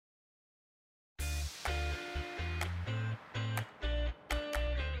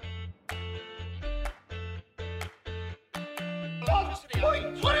I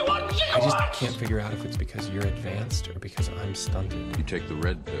just can't figure out if it's because you're advanced or because I'm stunted. You take the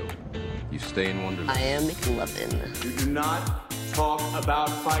red pill. You stay in Wonderland. I am McLovin. You do not talk about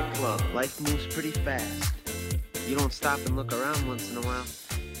Fight Club. Life moves pretty fast. You don't stop and look around once in a while,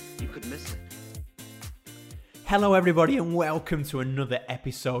 you could miss it. Hello everybody and welcome to another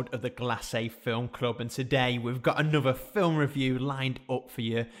episode of the Glacé Film Club, and today we've got another film review lined up for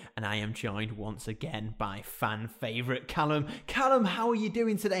you, and I am joined once again by fan favourite Callum. Callum, how are you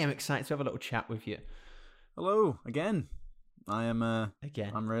doing today? I'm excited to have a little chat with you. Hello again. I am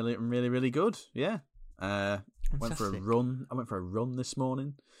again. I'm really good. Yeah. Went for a run. I went for a run this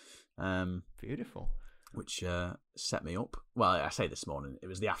morning. Beautiful. Which set me up. Well, I say this morning. It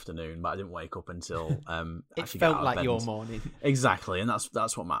was the afternoon, but I didn't wake up until it felt like your morning. Exactly, and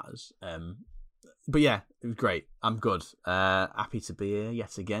that's what matters. But yeah, it was great. I'm good. Happy to be here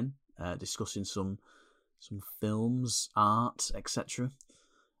yet again, discussing some films, art, etc.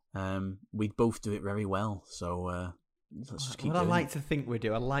 We both do it very well, so let's just keep doing I like to think we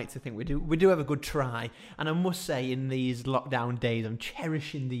do. We do have a good try, and I must say, in these lockdown days, I'm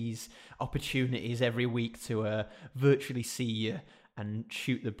cherishing these opportunities every week to virtually see you and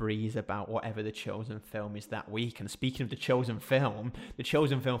shoot the breeze about whatever the chosen film is that week. And speaking of the chosen film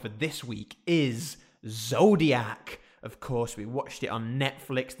for this week is Zodiac. Of course, we watched it on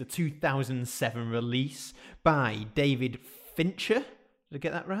Netflix, the 2007 release by David Fincher. Did I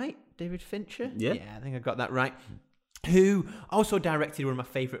get that right? David Fincher? Yeah, I think I got that right. Who also directed one of my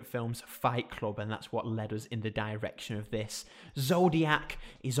favourite films, Fight Club, and that's what led us in the direction of this. Zodiac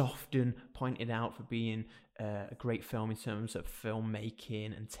is often pointed out for being a great film in terms of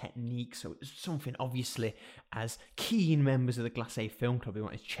filmmaking and technique, so it's something, obviously, as keen members of the Glacé Film Club, we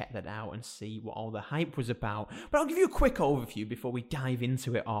wanted to check that out and see what all the hype was about. But I'll give you a quick overview before we dive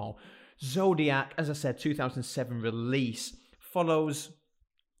into it all. Zodiac, as I said, 2007 release, follows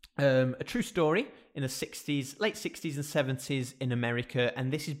a true story in the 60s, late 60s and 70s in America,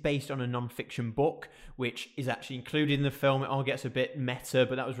 and this is based on a non-fiction book, which is actually included in the film. It all gets a bit meta,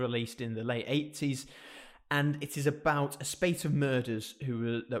 but that was released in the late 80s, and it is about a spate of murders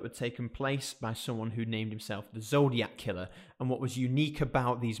that were taken place by someone who named himself the Zodiac Killer. And what was unique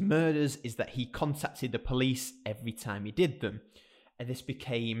about these murders is that he contacted the police every time he did them, and this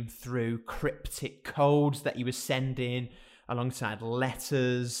became through cryptic codes that he was sending alongside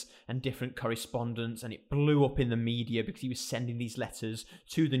letters and different correspondence, and it blew up in the media because he was sending these letters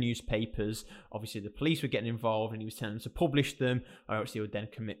to the newspapers. Obviously, the police were getting involved, and he was telling them to publish them, or else he would then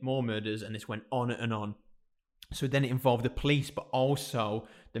commit more murders, and this went on and on. So then it involved the police, but also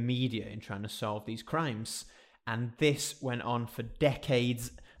the media in trying to solve these crimes. And this went on for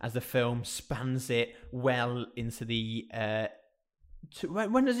decades as the film spans it well into the...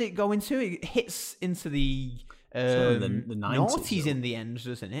 when does it go into? It hits into the... the 90s, noughties in the end,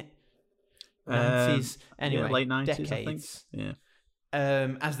 doesn't it? 90s, anyway, late 90s, decades. I think. Yeah.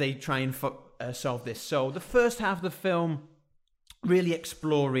 As they try and solve this. So the first half of the film, really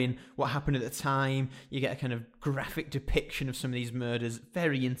exploring what happened at the time. You get a kind of graphic depiction of some of these murders,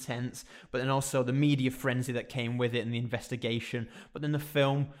 very intense, but then also the media frenzy that came with it and the investigation. But then the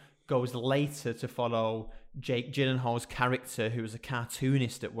film goes later to follow Jake Gyllenhaal's character, who was a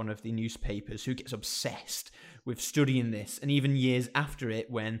cartoonist at one of the newspapers, who gets obsessed with studying this. And even years after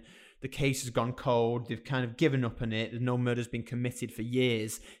it, when the case has gone cold, they've kind of given up on it, there's no murder's been committed for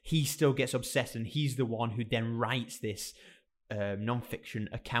years, he still gets obsessed, and he's the one who then writes this non-fiction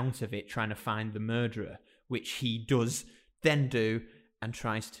account of it, trying to find the murderer, which he does then do, and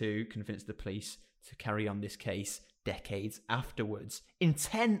tries to convince the police to carry on this case decades afterwards.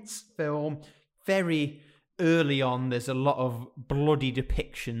 Intense film, very early on. There's a lot of bloody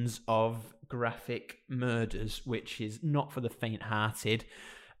depictions of graphic murders, which is not for the faint-hearted,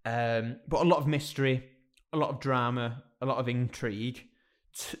 but a lot of mystery, a lot of drama, a lot of intrigue.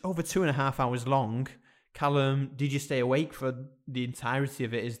 Over 2.5 hours long. Callum, did you stay awake for the entirety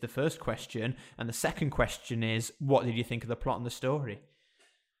of it is the first question, and the second question is, what did you think of the plot and the story?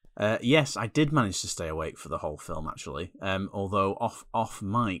 Yes, I did manage to stay awake for the whole film, actually. Although off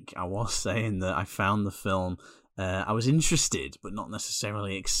mic, I was saying that I found the film, I was interested, but not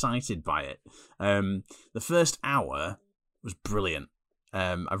necessarily excited by it. The first hour was brilliant.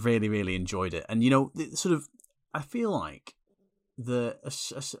 I really, really enjoyed it. And, I feel like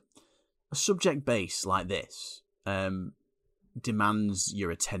a subject base like this demands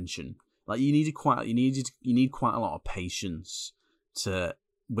your attention. Like you need quite a lot of patience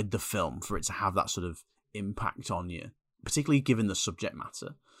with the film for it to have that sort of impact on you, particularly given the subject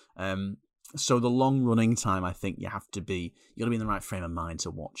matter. So the long running time, I think you got to be in the right frame of mind to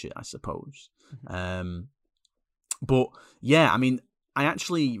watch it, I suppose. But yeah, I mean, I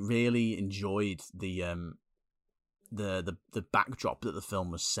actually really enjoyed the backdrop that the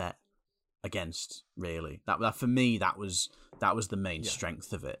film was set against. Really, that for me, that was the main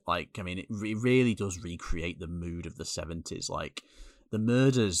strength of it. Like, I mean, it really does recreate the mood of the 70s. Like, the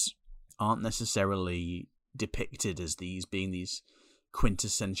murders aren't necessarily depicted as being these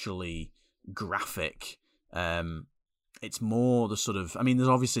quintessentially graphic. It's more the sort of, I mean, there's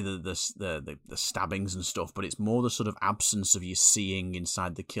obviously the stabbings and stuff, but it's more the sort of absence of you seeing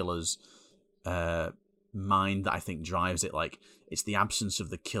inside the killer's mind that I think drives it. Like, it's the absence of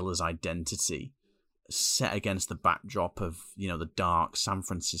the killer's identity set against the backdrop of, you know, the dark San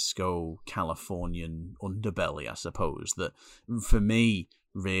Francisco Californian underbelly, I suppose, that for me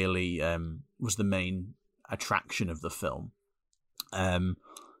really was the main attraction of the film.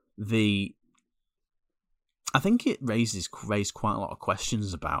 I think it raised quite a lot of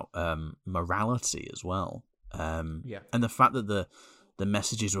questions about morality as well. And the fact that the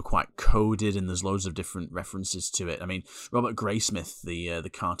messages were quite coded and there's loads of different references to it. I mean, Robert Graysmith, the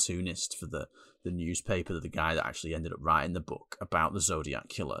cartoonist for the newspaper, the guy that actually ended up writing the book about the Zodiac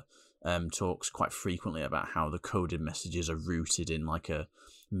Killer, talks quite frequently about how the coded messages are rooted in like a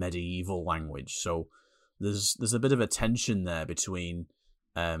medieval language. So there's a bit of a tension there between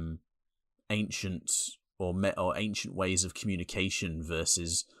ancient or ancient ways of communication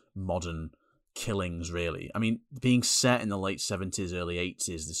versus modern killings, really. I mean, being set in the late 70s, early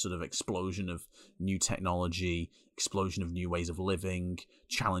 80s, this sort of explosion of new technology, explosion of new ways of living,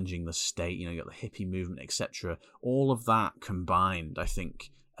 challenging the state, you know, you got the hippie movement, etc. All of that combined, I think,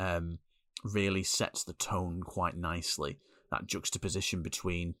 really sets the tone quite nicely. That juxtaposition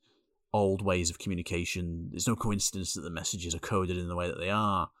between old ways of communication. There's no coincidence that the messages are coded in the way that they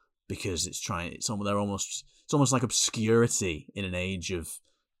are, because it's almost like obscurity in an age of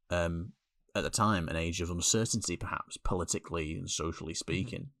at the time, an age of uncertainty, perhaps politically and socially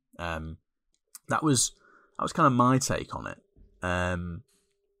speaking. That was kind of my take on it.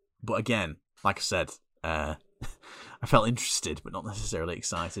 But again, like I said, I felt interested, but not necessarily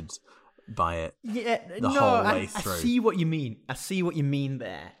excited by it. Whole way through. I see what you mean. I see what you mean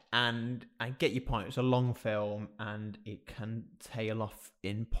there, and I get your point. It's a long film, and it can tail off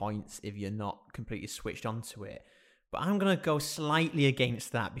in points if you're not completely switched onto it. But I'm going to go slightly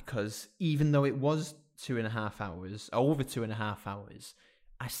against that, because even though it was 2.5 hours, over 2.5 hours,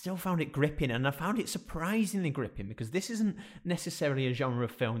 I still found it gripping, and I found it surprisingly gripping, because this isn't necessarily a genre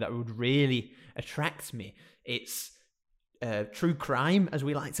of film that would really attract me. It's true crime, as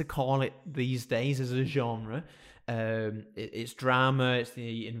we like to call it these days as a genre. It's drama, it's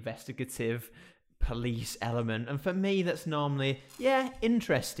the investigative police element, and for me that's normally,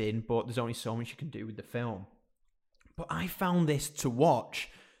 interesting, but there's only so much you can do with the film. But I found this to watch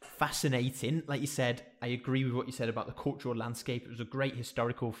fascinating. Like you said, I agree with what you said about the cultural landscape. It was a great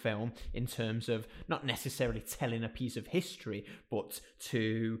historical film in terms of not necessarily telling a piece of history, but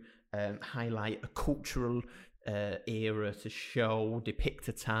to highlight a cultural era, to depict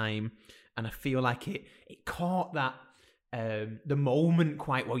a time. And I feel like it caught that the moment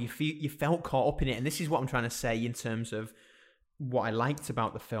quite well. You felt caught up in it, and this is what I'm trying to say in terms of what I liked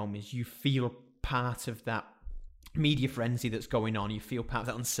about the film is you feel part of that media frenzy that's going on. You feel part of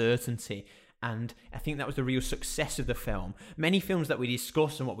that uncertainty, and I think that was the real success of the film. Many films that we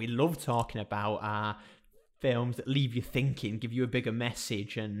discuss and what we love talking about are films that leave you thinking, give you a bigger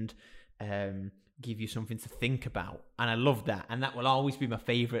message, and give you something to think about. And I love that, and that will always be my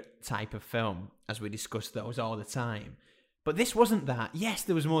favourite type of film, as we discuss those all the time. But this wasn't that. Yes,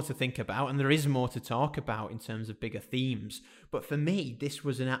 there was more to think about, and there is more to talk about in terms of bigger themes. But for me, this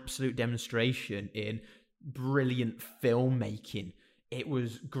was an absolute demonstration in brilliant filmmaking. It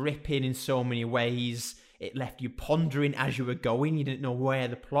was gripping in so many ways. It left you pondering as you were going. You didn't know where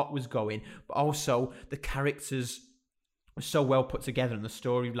the plot was going, but also the characters were so well put together and the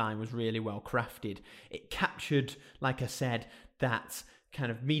storyline was really well crafted. It captured, like I said, that kind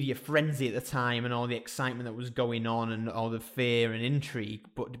of media frenzy at the time and all the excitement that was going on and all the fear and intrigue,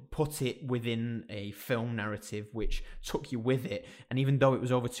 but put it within a film narrative which took you with it. And even though it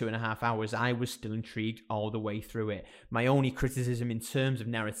was over 2.5 hours, I was still intrigued all the way through it. My only criticism in terms of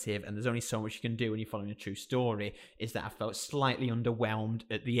narrative, and there's only so much you can do when you're following a true story, is that I felt slightly underwhelmed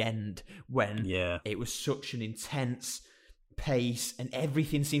at the end when it was such an intense pace and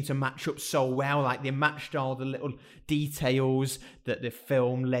everything seemed to match up so well. Like, they matched all the little details that the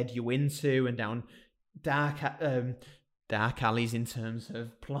film led you into, and down dark alleys in terms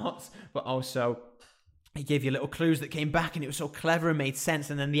of plots, but also it gave you little clues that came back, and it was so clever and made sense.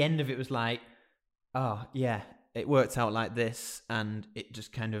 And then the end of it was like, oh yeah, it worked out like this. And it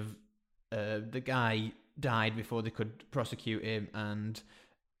just kind of the guy died before they could prosecute him, and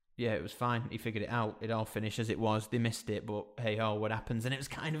yeah, it was fine. He figured it out. It all finished as it was. They missed it, but hey, oh, what happens? And it was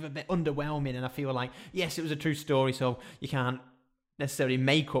kind of a bit underwhelming, and I feel like, yes, it was a true story, so you can't necessarily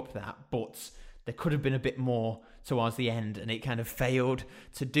make up that, but there could have been a bit more towards the end, and it kind of failed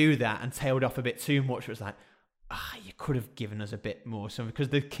to do that and tailed off a bit too much. It was like, you could have given us a bit more something, because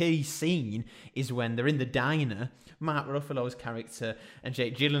the key scene is when they're in the diner, Mark Ruffalo's character and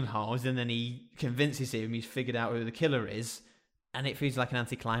Jake Gyllenhaal's, and then he convinces him he's figured out who the killer is, and it feels like an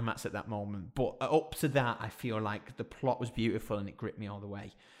anticlimax at that moment. But up to that, I feel like the plot was beautiful and it gripped me all the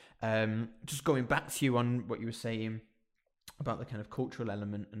way. Just going back to you on what you were saying about the kind of cultural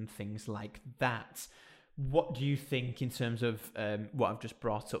element and things like that, what do you think in terms of what I've just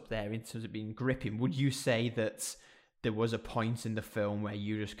brought up there, in terms of being gripping? Would you say that there was a point in the film where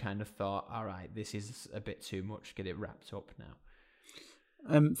you just kind of thought, all right, this is a bit too much, get it wrapped up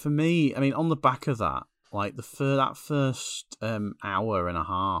now? For me, I mean, on the back of that, like that first hour and a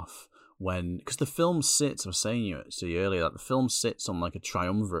half, because the film sits, I was saying to you earlier, that the film sits on like a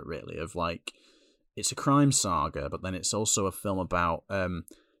triumvirate, really, of like, it's a crime saga, but then it's also a film about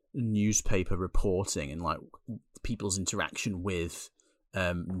newspaper reporting and like people's interaction with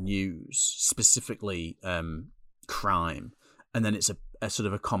news, specifically crime, and then it's a sort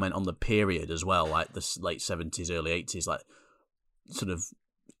of a comment on the period as well, like the late 70s, early 80s, like sort of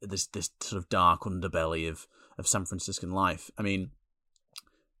this sort of dark underbelly of San Franciscan life. I mean,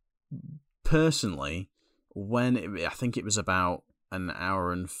 personally, I think it was about an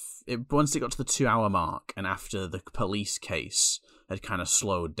hour and once it got to the 2 hour mark, and after the police case had kind of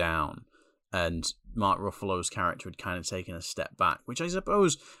slowed down and Mark Ruffalo's character had kind of taken a step back, which I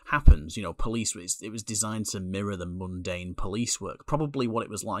suppose happens, you know, it was designed to mirror the mundane police work, probably what it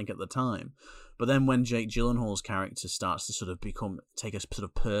was like at the time. But then when Jake Gyllenhaal's character starts to sort of take a sort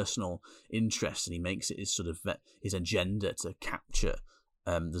of personal interest, and he makes it his agenda to capture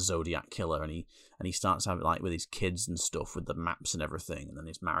the Zodiac killer, and he starts having, like, with his kids and stuff, with the maps and everything, and then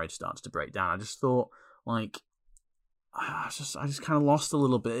his marriage starts to break down. I just thought, like, I just kind of lost a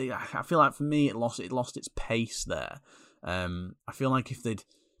little bit. I feel like for me it lost its pace there. I feel like if they'd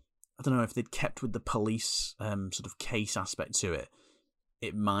kept with the police sort of case aspect to it,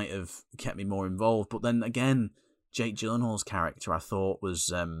 it might have kept me more involved. But then again, Jake Gyllenhaal's character, I thought,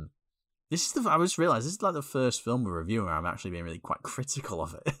 was I just realised this is like the first film we're reviewing where I'm actually being really quite critical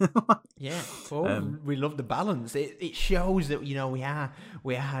of it. Yeah, well, we love the balance. It shows that, you know, we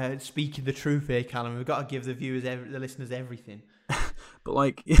are speaking the truth here, Callum. We've got to give the viewers, the listeners, everything. But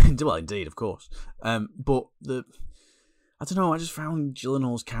like, well, indeed, of course. But I don't know. I just found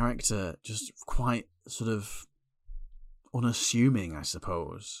Gyllenhaal's character just quite sort of unassuming, I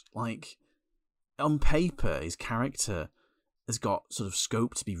suppose. Like, on paper, his character has got sort of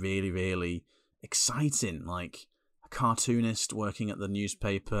scope to be really, really exciting, like a cartoonist working at the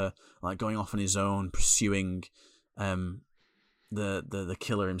newspaper, like going off on his own, pursuing the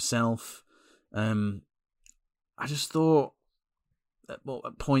killer himself. I just thought, at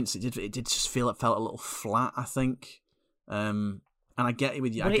points it did just feel it felt a little flat, I think. And I get it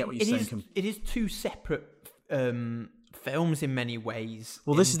with you. I get what you're saying. It is two separate films in many ways.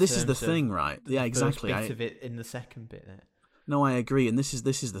 Well, this is the thing, right? Yeah, exactly. First bit of it in the second bit there. No, I agree, and this is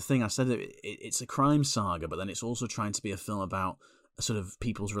the thing. I said that it's a crime saga, but then it's also trying to be a film about sort of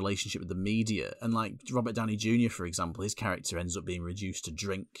people's relationship with the media. And like Robert Downey Jr., for example, his character ends up being reduced to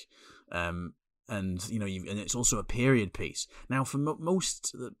drink, and you know, and it's also a period piece. Now, for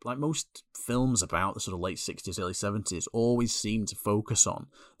most films about the sort of late 60s, early 70s, always seem to focus on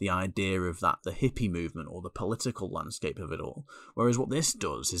the idea of the hippie movement or the political landscape of it all. Whereas what this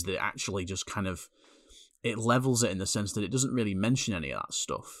does is that it actually just kind of, it levels it in the sense that it doesn't really mention any of that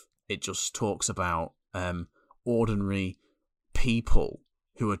stuff. It just talks about ordinary people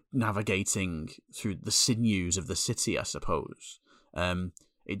who are navigating through the sinews of the city, I suppose.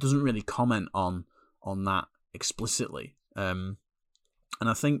 It doesn't really comment on that explicitly. And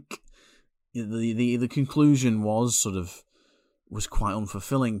I think the conclusion was quite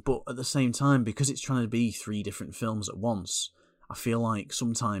unfulfilling, but at the same time, because it's trying to be three different films at once, I feel like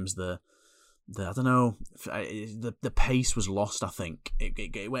sometimes the I don't know, the pace was lost. I think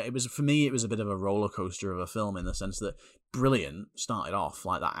it was, for me, it was a bit of a roller coaster of a film, in the sense that brilliant started off,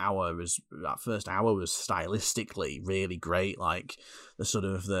 like that first hour was stylistically really great. Like I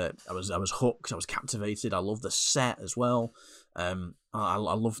was hooked, I was captivated. I love the set as well. I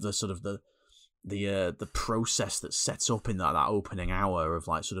love the sort of the process that's set up in that opening hour of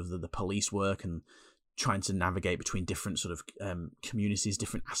like sort of the police work and trying to navigate between different sort of communities,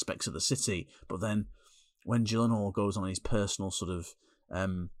 different aspects of the city. But then when Gyllenhaal goes on his personal sort of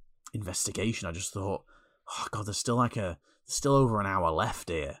investigation, I just thought, oh god, there's still over an hour left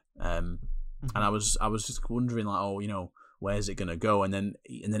here. And I was just wondering, like, oh, where's it gonna go? And then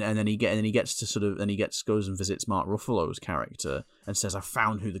he goes and visits Mark Ruffalo's character and says, I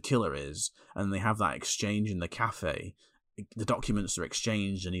found who the killer is. And they have that exchange in the cafe. The documents are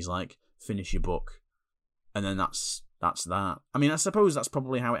exchanged, and he's like, finish your book. And then that's that. I mean, I suppose that's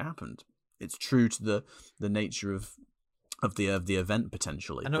probably how it happened. It's true to the nature of the event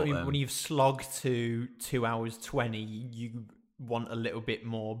potentially. I know, but, when you've slogged to 2 hours 20, you want a little bit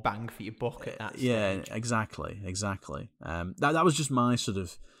more bang for your buck at that stage. Yeah, exactly. That was just my sort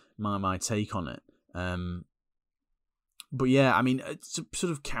of my take on it. But yeah, I mean, to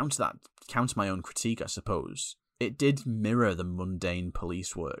sort of counter my own critique, I suppose it did mirror the mundane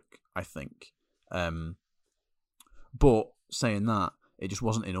police work, I think. But saying that, it just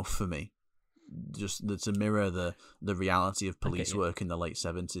wasn't enough for me. Just to mirror the reality of police work in the late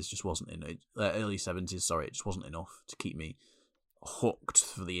 70s just wasn't early 70s. Sorry, it just wasn't enough to keep me hooked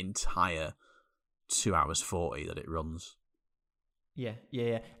for the entire 2 hours 40 that it runs. Yeah.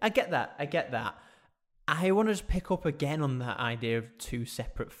 I get that. I want to just pick up again on that idea of two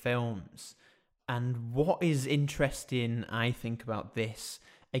separate films. And what is interesting, I think, about this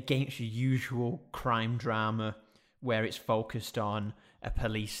against your usual crime drama where it's focused on a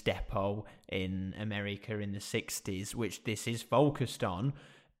police depot in America in the 60s, which this is focused on,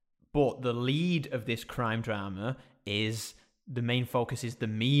 but the lead of this crime drama is, the main focus is the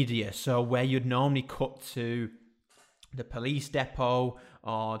media. So where you'd normally cut to the police depot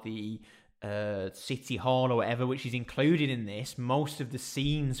or the city hall or whatever, which is included in this, most of the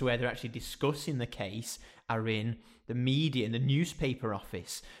scenes where they're actually discussing the case are in the media, in the newspaper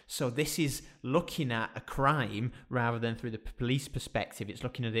office. So this is looking at a crime rather than through the police perspective. It's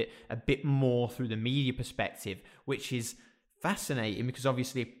looking at it a bit more through the media perspective, which is fascinating because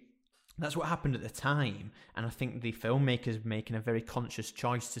obviously that's what happened at the time. And I think the filmmakers making a very conscious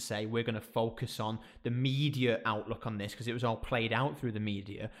choice to say, we're going to focus on the media outlook on this because it was all played out through the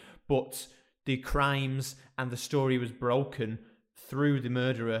media. But the crimes and the story was broken through the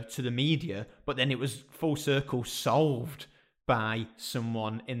murderer to the media, but then it was full circle solved by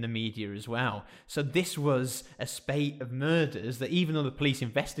someone in the media as well. So this was a spate of murders that, even though the police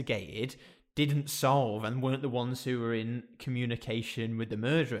investigated, didn't solve and weren't the ones who were in communication with the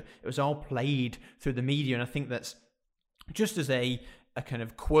murderer. It was all played through the media, and I think that's just as a kind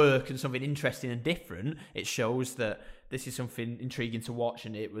of quirk and something interesting and different. It shows that this is something intriguing to watch,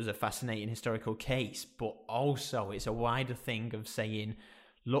 and it was a fascinating historical case, but also it's a wider thing of saying,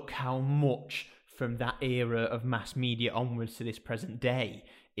 look how much from that era of mass media onwards to this present day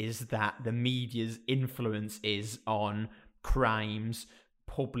is that the media's influence is on crimes,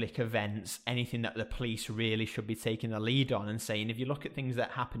 public events, anything that the police really should be taking the lead on, and saying, if you look at things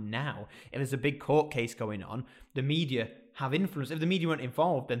that happen now, if there's a big court case going on, the media have influence. If the media weren't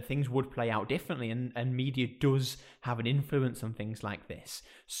involved, then things would play out differently, and media does have an influence on things like this.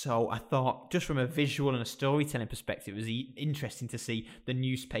 So I thought, just from a visual and a storytelling perspective, it was interesting to see the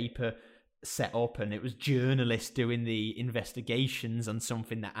newspaper set up, and it was journalists doing the investigations on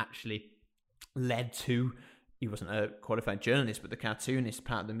something that actually led to, he wasn't a qualified journalist, but the cartoonist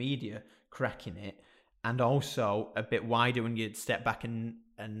part of the media cracking it. And also a bit wider, when you step back and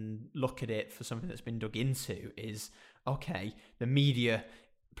look at it for something that's been dug into, is, okay, the media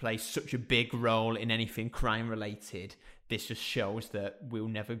plays such a big role in anything crime related. This just shows that we'll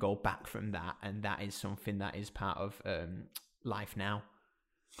never go back from that, and that is something that is part of life now.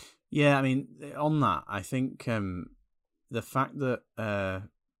 Yeah, I mean, on that, I think the fact that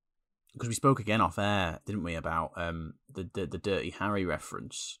because we spoke again off air, didn't we, about the Dirty Harry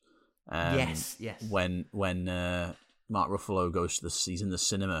reference? Yes. When Mark Ruffalo he's in the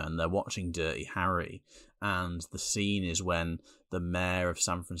cinema and they're watching Dirty Harry, and the scene is when the mayor of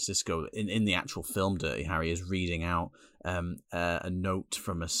San Francisco, in the actual film Dirty Harry, is reading out a note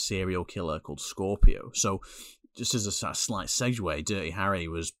from a serial killer called Scorpio. So just as a slight segue, Dirty Harry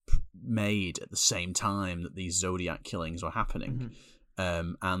was made at the same time that these Zodiac killings were happening.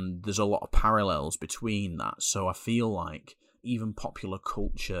 Mm-hmm. And there's a lot of parallels between that. So I feel like even popular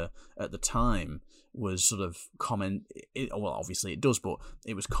culture at the time was sort of well, obviously it does, but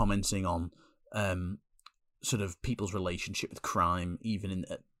it was commenting on sort of people's relationship with crime, even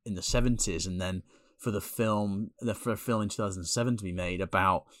in the 70s, and then for a film in 2007 to be made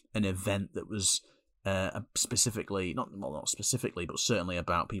about an event that was specifically, not specifically, but certainly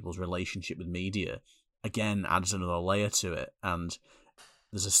about people's relationship with media, again adds another layer to it. And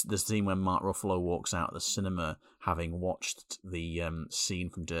there's a scene when Mark Ruffalo walks out of the cinema having watched the scene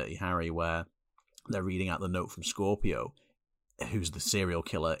from Dirty Harry where they're reading out the note from Scorpio, who's the serial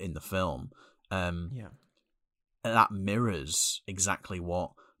killer in the film. that mirrors exactly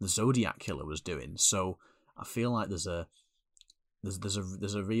what the Zodiac killer was doing. So I feel like there's a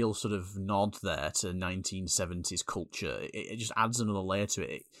real sort of nod there to 1970s culture. It just adds another layer to it.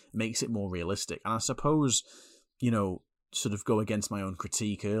 It makes it more realistic. And I suppose, sort of go against my own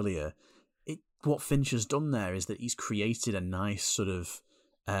critique earlier, what Fincher's done there is that he's created a nice sort of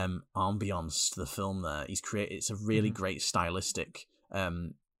ambiance to the film there. It's a really great stylistic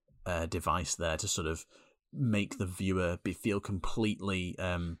device there to sort of make the viewer feel completely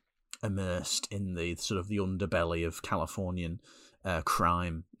immersed in the sort of the underbelly of Californian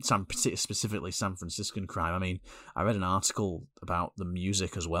crime, specifically San Franciscan crime. I mean, I read an article about the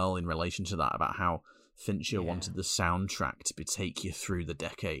music as well in relation to that, about how Fincher wanted the soundtrack to take you through the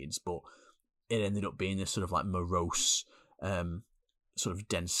decades, but it ended up being this sort of like morose, sort of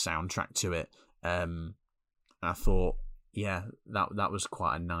dense soundtrack to it. And I thought, that was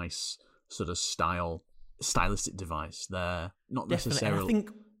quite a nice sort of stylistic device there. Not necessarily.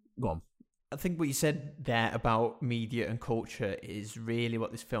 Go on. I think what you said there about media and culture is really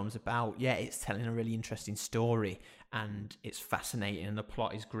what this film's about. Yeah, it's telling a really interesting story and it's fascinating and the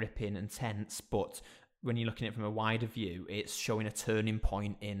plot is gripping and tense, but when you're looking at it from a wider view, it's showing a turning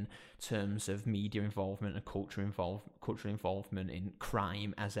point in terms of media involvement and cultural involvement in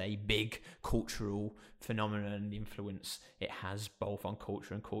crime as a big cultural phenomenon, and the influence it has both on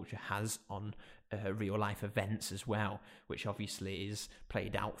culture and culture has on real life events as well, which obviously is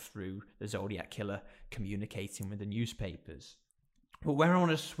played out through the Zodiac killer communicating with the newspapers. But where I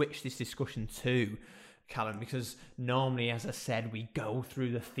want to switch this discussion to, Callum, because normally, as I said, we go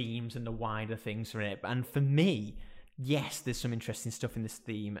through the themes and the wider things from it. And for me, yes, there's some interesting stuff in this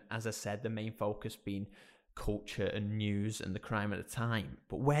theme. As I said, the main focus being culture and news and the crime at the time.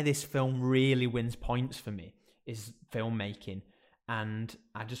 But where this film really wins points for me is filmmaking. And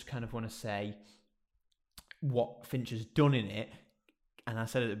I just kind of want to say what Fincher's done in it, and I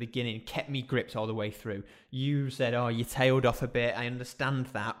said at the beginning, kept me gripped all the way through. You said, you tailed off a bit. I understand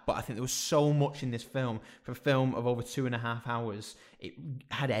that, but I think there was so much in this film. For a film of over 2.5 hours, it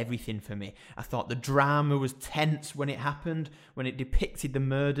had everything for me. I thought the drama was tense when it happened, when it depicted the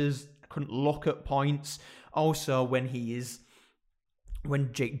murders. I couldn't look at points. Also, when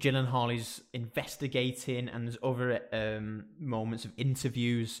Jake Gyllenhaal is investigating and there's other moments of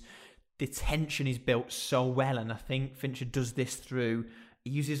interviews, the tension is built so well, and I think Fincher does this through, he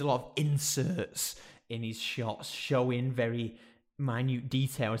uses a lot of inserts in his shots, showing very minute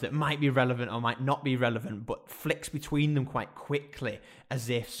details that might be relevant or might not be relevant, but flicks between them quite quickly, as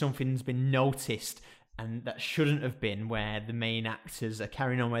if something's been noticed and that shouldn't have been, where the main actors are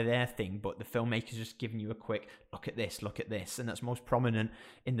carrying on with their thing, but the filmmaker's just giving you a quick, look at this, and that's most prominent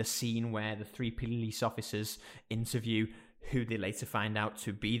in the scene where the 3 police officers interview who they later find out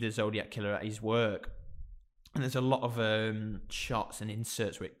to be the Zodiac killer at his work. And there's a lot of shots and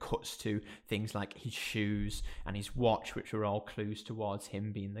inserts where it cuts to things like his shoes and his watch, which are all clues towards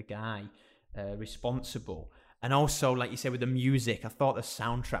him being the guy responsible. And also, like you said, with the music, I thought the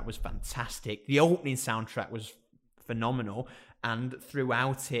soundtrack was fantastic. The opening soundtrack was phenomenal, and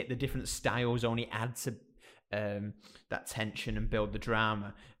throughout it, the different styles only add to that tension and build the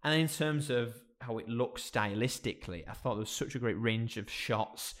drama. And in terms of how it looks stylistically, I thought there was such a great range of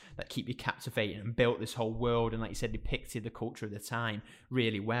shots that keep you captivated and built this whole world, and like you said, depicted the culture of the time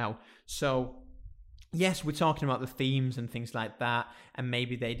really well. So yes, we're talking about the themes and things like that, and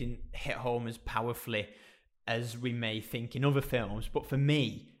maybe they didn't hit home as powerfully as we may think in other films, but for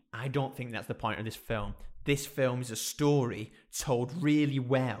me, I don't think that's the point of this film. This film is a story told really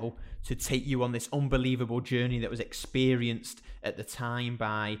well to take you on this unbelievable journey that was experienced at the time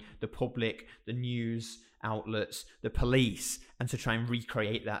by the public, the news outlets, the police, and to try and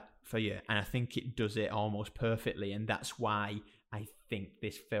recreate that for you. And I think it does it almost perfectly, and that's why I think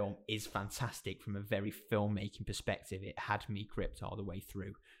this film is fantastic from a very filmmaking perspective. It had me gripped all the way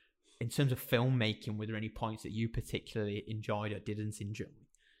through. In terms of filmmaking, were there any points that you particularly enjoyed or didn't enjoy?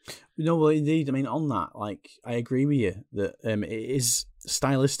 No, well, indeed. I mean, on that, I agree with you that it is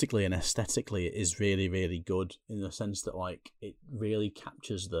stylistically and aesthetically, it is really, really good in the sense that, it really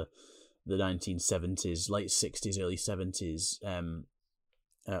captures the 1970s, late 60s, early 70s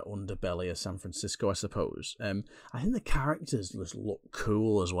underbelly of San Francisco, I suppose. I think the characters just look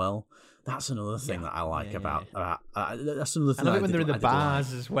cool as well. That's another thing that I like about. That's another thing. I love it when they're in the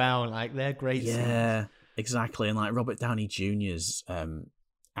bars as well. They're great. Yeah, exactly. And Robert Downey Jr.'s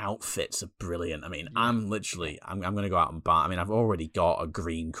outfits are brilliant. I mean, I'm going to go out and buy. I mean, I've already got a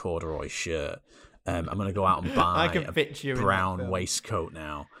green corduroy shirt. I'm going to go out and buy a brown waistcoat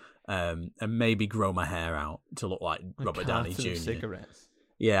now, and maybe grow my hair out to look like Robert Downey Jr. Cigarettes.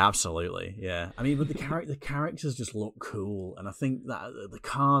 Yeah, absolutely. Yeah, I mean, but the characters just look cool, and I think that the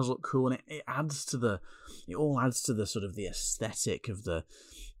cars look cool, and it all adds to the sort of the aesthetic of the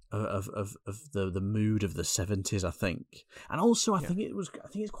mood of the 70s, I think. And also, I think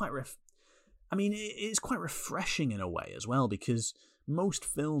it's quite it's quite refreshing in a way as well, because most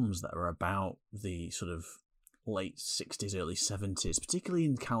films that are about the sort of late 60s, early 70s, particularly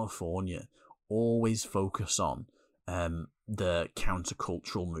in California, always focus on the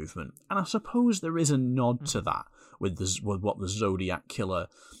countercultural movement, and I suppose there is a nod to that with what the Zodiac killer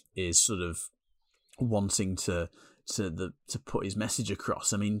is sort of wanting to put his message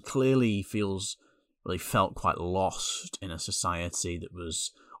across. I mean, clearly he felt quite lost in a society that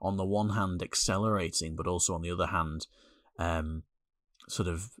was on the one hand accelerating, but also on the other hand, sort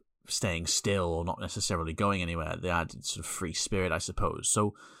of staying still or not necessarily going anywhere. They had sort of free spirit, I suppose.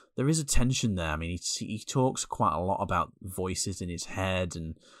 So there is a tension there. I mean, he talks quite a lot about voices in his head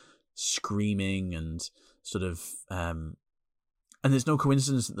and screaming and sort of... and there's no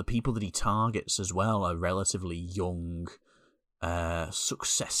coincidence that the people that he targets as well are relatively young,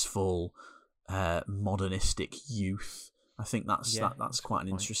 successful, modernistic youth. I think that's quite an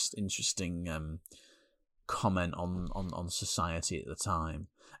interesting comment on society at the time.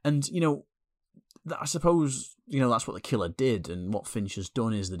 And, I suppose, that's what the killer did, and what Finch has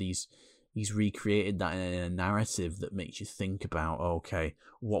done is that he's recreated that in a narrative that makes you think about, okay,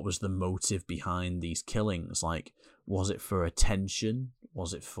 what was the motive behind these killings? Like, was it for attention?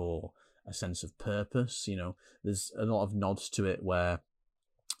 Was it for a sense of purpose? There's a lot of nods to it where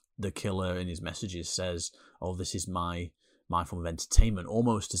the killer in his messages says, oh, this is my form of entertainment,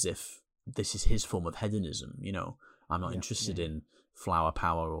 almost as if this is his form of hedonism. I'm not interested in flower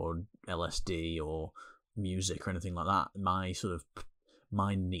power or LSD or music or anything like that.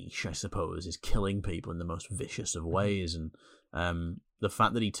 My niche, I suppose, is killing people in the most vicious of ways. And the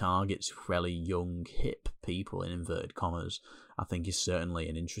fact that he targets fairly young, hip people, in inverted commas, I think is certainly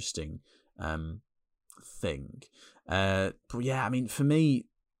an interesting thing. But yeah, I mean, for me,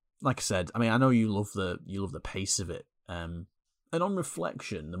 like I said, I mean, I know you love the pace of it. And on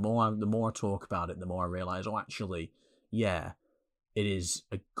reflection, the more I talk about it, the more I realise, actually, yeah, it is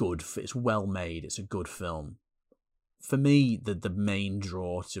it's well made, it's a good film. For me, the main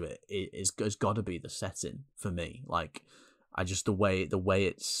draw to it has got to be the setting. For me, like, I just the way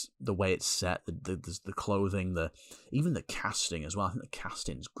it's set, the clothing, even the casting as well. I think the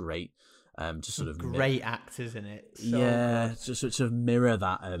casting's great. To sort of great actors in it. So good. To sort of mirror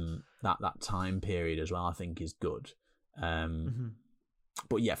that that time period as well, I think is good.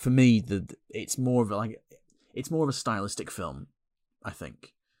 But yeah, for me, it's more of a stylistic film, I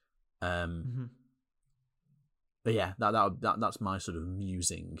think. But yeah, that's my sort of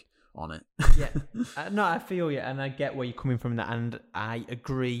musing on it. Yeah, no, I feel you, and I get where you're coming from that, and I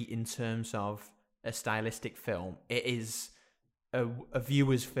agree in terms of a stylistic film. It is a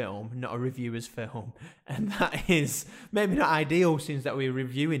viewer's film, not a reviewer's film, and that is maybe not ideal since that we're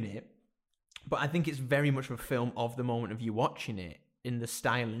reviewing it, but I think it's very much a film of the moment of you watching it, in the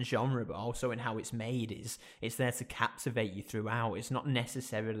style and genre, but also in how it's made. It's there to captivate you throughout. It's not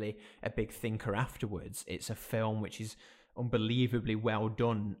necessarily a big thinker afterwards. It's a film which is unbelievably well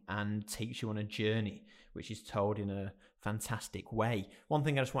done and takes you on a journey, which is told in a fantastic way. One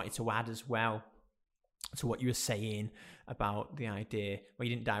thing I just wanted to add as well to what you were saying about the idea, well,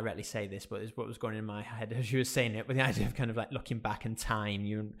 you didn't directly say this, but it's what was going in my head as you were saying it, but the idea of kind of like looking back in time,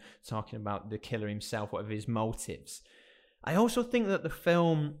 you're talking about the killer himself, whatever his motives. I also think that the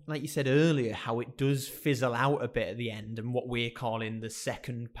film, like you said earlier, how it does fizzle out a bit at the end, and what we're calling the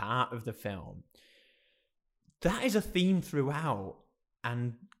second part of the film, that is a theme throughout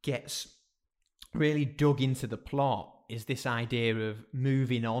and gets really dug into the plot, is this idea of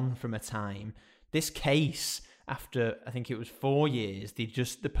moving on from a time. This case, after I think it was 4 years,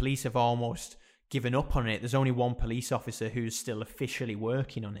 the police have almost given up on it. There's only one police officer who's still officially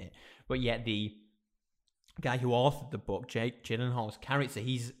working on it, but yet the guy who authored the book, Jake Gyllenhaal's character,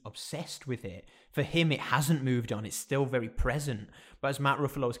 he's obsessed with it. For him, it hasn't moved on. It's still very present. But as Matt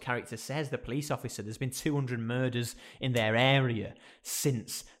Ruffalo's character says, the police officer, there's been 200 murders in their area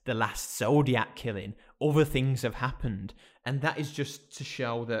since the last Zodiac killing. Other things have happened. And that is just to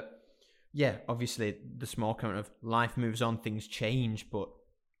show that, yeah, obviously the small kind of life moves on, things change, but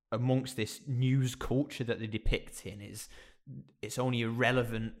amongst this news culture that they depict in, it's only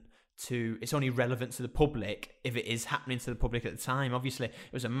relevant to the public if it is happening to the public at the time. Obviously,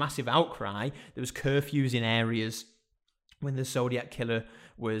 it was a massive outcry. There was curfews in areas when the Zodiac killer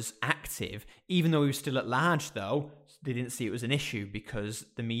was active. Even though he was still at large, though, they didn't see it was an issue because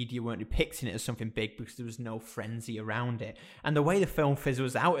the media weren't depicting it as something big because there was no frenzy around it. And the way the film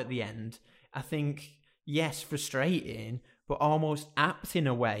fizzles out at the end, I think, yes, frustrating, but almost apt in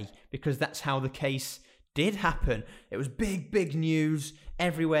a way, because that's how the case did happen. It was big news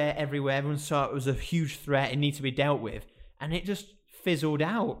everywhere. Everyone saw it was a huge threat. It needed to be dealt with. And it just fizzled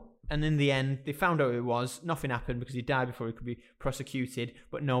out. And in the end, they found out who it was. Nothing happened because he died before he could be prosecuted,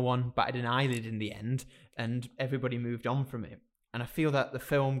 but no one batted an eyelid in the end, and everybody moved on from it. And I feel that the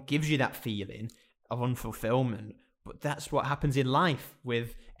film gives you that feeling of unfulfillment, but that's what happens in life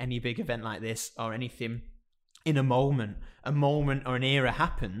with any big event like this or anything in a moment. A moment or an era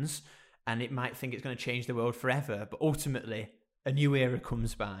happens, and it might think it's going to change the world forever, but ultimately, a new era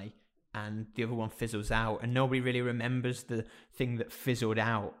comes by, and the other one fizzles out, and nobody really remembers the thing that fizzled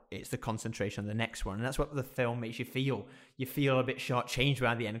out. It's the concentration on the next one, and that's what the film makes you feel. You feel a bit shortchanged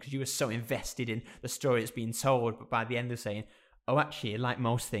by the end because you were so invested in the story that's being told, but by the end they're saying, oh, actually, like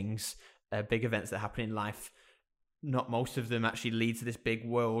most things, big events that happen in life, not most of them actually lead to this big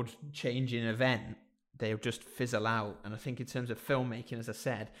world-changing event. They'll just fizzle out, and I think in terms of filmmaking, as I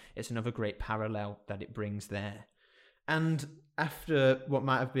said, it's another great parallel that it brings there. And after what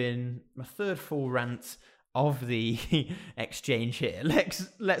might have been my third full rant of the exchange here,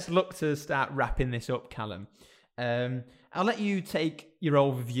 let's look to start wrapping this up, Callum. I'll let you take your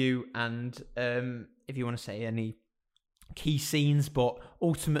overview and if you want to say any key scenes, but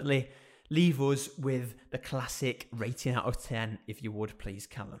ultimately leave us with the classic rating out of 10, if you would, please,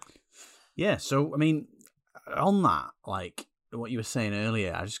 Callum. Yeah, so, I mean, on that, like, what you were saying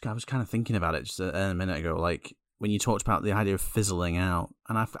earlier, I was kind of thinking about it just a minute ago, like, when you talked about the idea of fizzling out,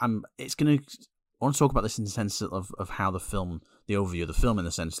 and I want to talk about this in the sense of how the overview of the film, in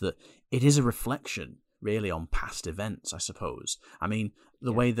the sense that it is a reflection, really, on past events, I suppose. I mean,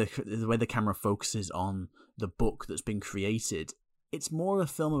 the way the camera focuses on the book that's been created, it's more a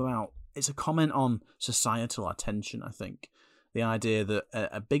film about, it's a comment on societal attention, I think. The idea that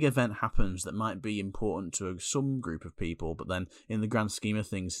a big event happens that might be important to some group of people, but then in the grand scheme of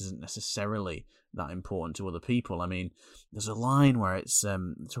things isn't necessarily that important to other people. I mean, there's a line where it's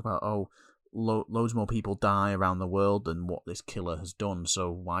talk about, loads more people die around the world than what this killer has done,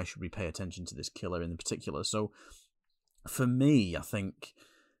 so why should we pay attention to this killer in particular? So for me, I think,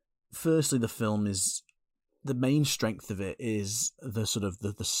 firstly, the film is, the main strength of it is the sort of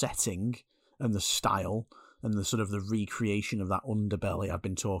the setting and the style, and the sort of the recreation of that underbelly I've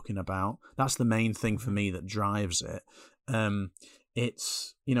been talking about. That's the main thing for me that drives it.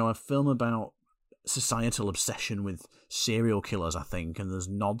 It's, a film about societal obsession with serial killers, I think, and there's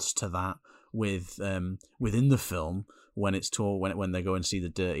nods to that within the film when it's when they go and see the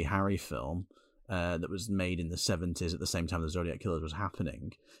Dirty Harry film that was made in the 70s at the same time the Zodiac Killers was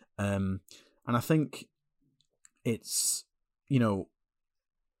happening. And I think it's,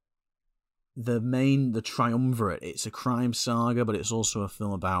 the triumvirate, it's a crime saga, but it's also a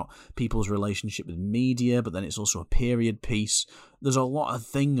film about people's relationship with media, but then it's also a period piece. There's a lot of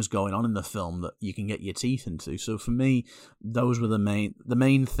things going on in the film that you can get your teeth into. So for me, those were the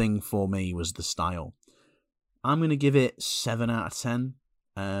main thing for me was the style. I'm going to give it 7 out of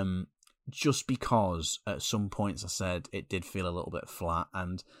 10, just because at some points I said it did feel a little bit flat,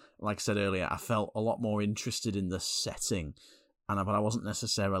 and like I said earlier, I felt a lot more interested in the setting, but I wasn't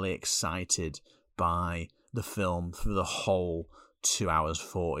necessarily excited by the film for the whole 2 hours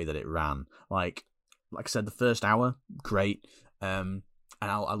 40 that it ran. Like I said, the first hour, great, and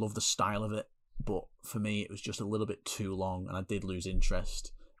I love the style of it, but for me it was just a little bit too long, and I did lose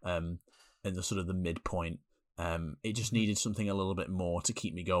interest in the sort of the midpoint. It just needed something a little bit more to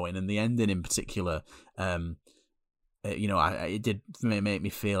keep me going, and the ending in particular, it did make me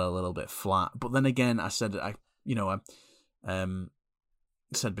feel a little bit flat. But then again, I said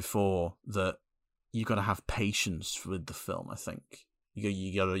said before that you've got to have patience with the film. I think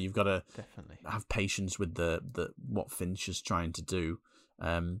you've got to definitely have patience with the what Finch is trying to do.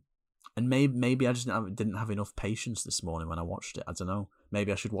 And maybe I just didn't have enough patience this morning when I watched it. I don't know.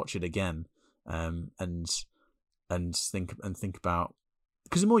 Maybe I should watch it again. And think about,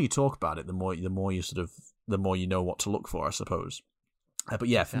 because the more you talk about it, the more you know what to look for, I suppose. But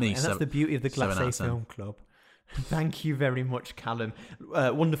yeah, for me, and that's the beauty of the Class A Film Club. Thank you very much, Callum.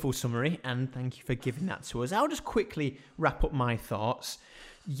 Wonderful summary, and thank you for giving that to us. I'll just quickly wrap up my thoughts.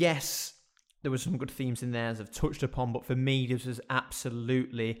 Yes, there were some good themes in there, as I've touched upon, but for me, this was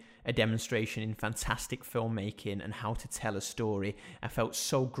absolutely a demonstration in fantastic filmmaking and how to tell a story. I felt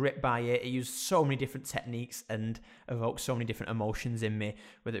so gripped by it. It used so many different techniques and evoked so many different emotions in me,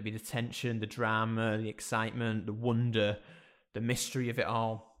 whether it be the tension, the drama, the excitement, the wonder, the mystery of it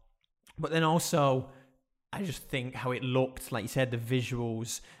all. But then also, I just think how it looked, like you said, the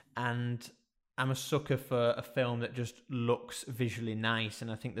visuals, and I'm a sucker for a film that just looks visually nice,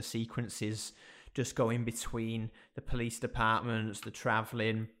 and I think the sequences just go in between the police departments, the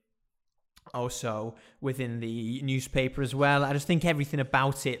travelling, also within the newspaper as well. I just think everything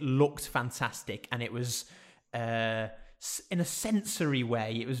about it looked fantastic, and it was, in a sensory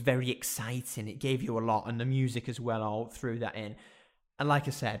way, it was very exciting. It gave you a lot, and the music as well all threw that in. And like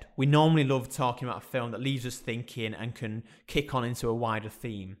I said, we normally love talking about a film that leaves us thinking and can kick on into a wider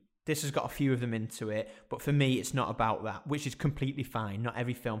theme. This has got a few of them into it, but for me, it's not about that, which is completely fine. Not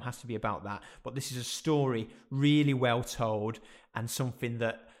every film has to be about that, but this is a story really well told and something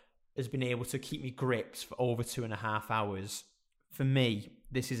that has been able to keep me gripped for over 2.5 hours. For me,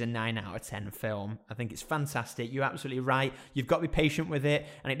 this is a 9 out of 10 film. I think it's fantastic. You're absolutely right. You've got to be patient with it,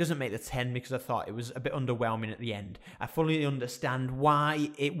 and it doesn't make the 10 because I thought it was a bit underwhelming at the end. I fully understand why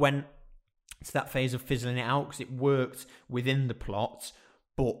it went to that phase of fizzling it out, because it worked within the plot,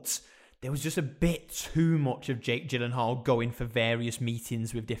 but there was just a bit too much of Jake Gyllenhaal going for various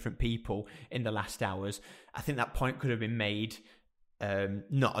meetings with different people in the last hours. I think that point could have been made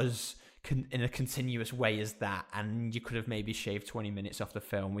not as in a continuous way as that, and you could have maybe shaved 20 minutes off the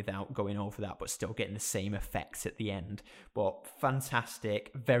film without going over that, but still getting the same effects at the end. But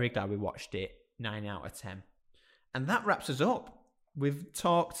fantastic. Very glad we watched it. 9 out of 10. And that wraps us up. We've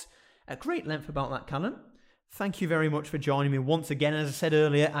talked at great length about that, Callum. Thank you very much for joining me once again. As I said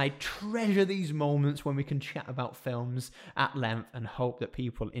earlier, I treasure these moments when we can chat about films at length and hope that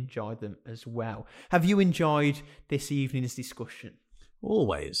people enjoy them as well. Have you enjoyed this evening's discussion?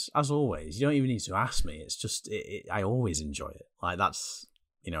 Always, as always. You don't even need to ask me. It's just, I always enjoy it. Like, that's,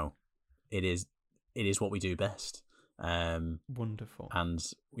 it is what we do best. Wonderful. And,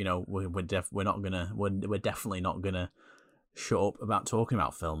 we're definitely not gonna shut up about talking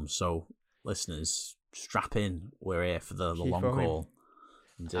about films. So, listeners, strap in. We're here for the long haul.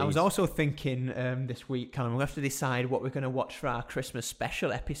 Indeed. I was also thinking this week, Callum, we'll have to decide what we're going to watch for our Christmas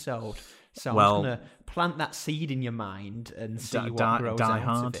special episode. So I'm going to plant that seed in your mind and see what grows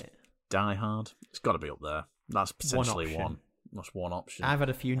out of it. Die Hard. It's got to be up there. That's potentially one. That's one option. I've had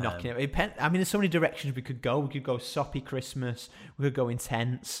a few knocking it. I mean, there's so many directions we could go. We could go soppy Christmas. We could go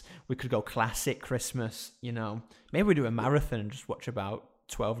intense. We could go classic Christmas. Maybe we do a marathon and just watch about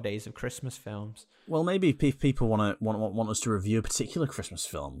 12 days of Christmas films. Well, maybe if people want us to review a particular Christmas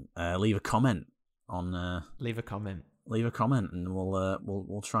film, leave a comment on. Leave a comment, and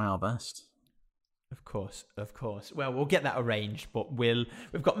we'll try our best. Of course. Well, we'll get that arranged, but we've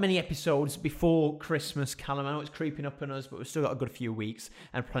got many episodes before Christmas, Callum. I know it's creeping up on us, but we've still got a good few weeks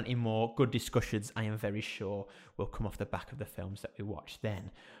and plenty more good discussions. I am very sure will come off the back of the films that we watch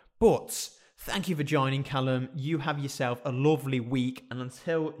then. But thank you for joining, Callum. You have yourself a lovely week. And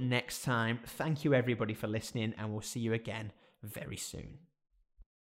until next time, thank you everybody for listening, and we'll see you again very soon.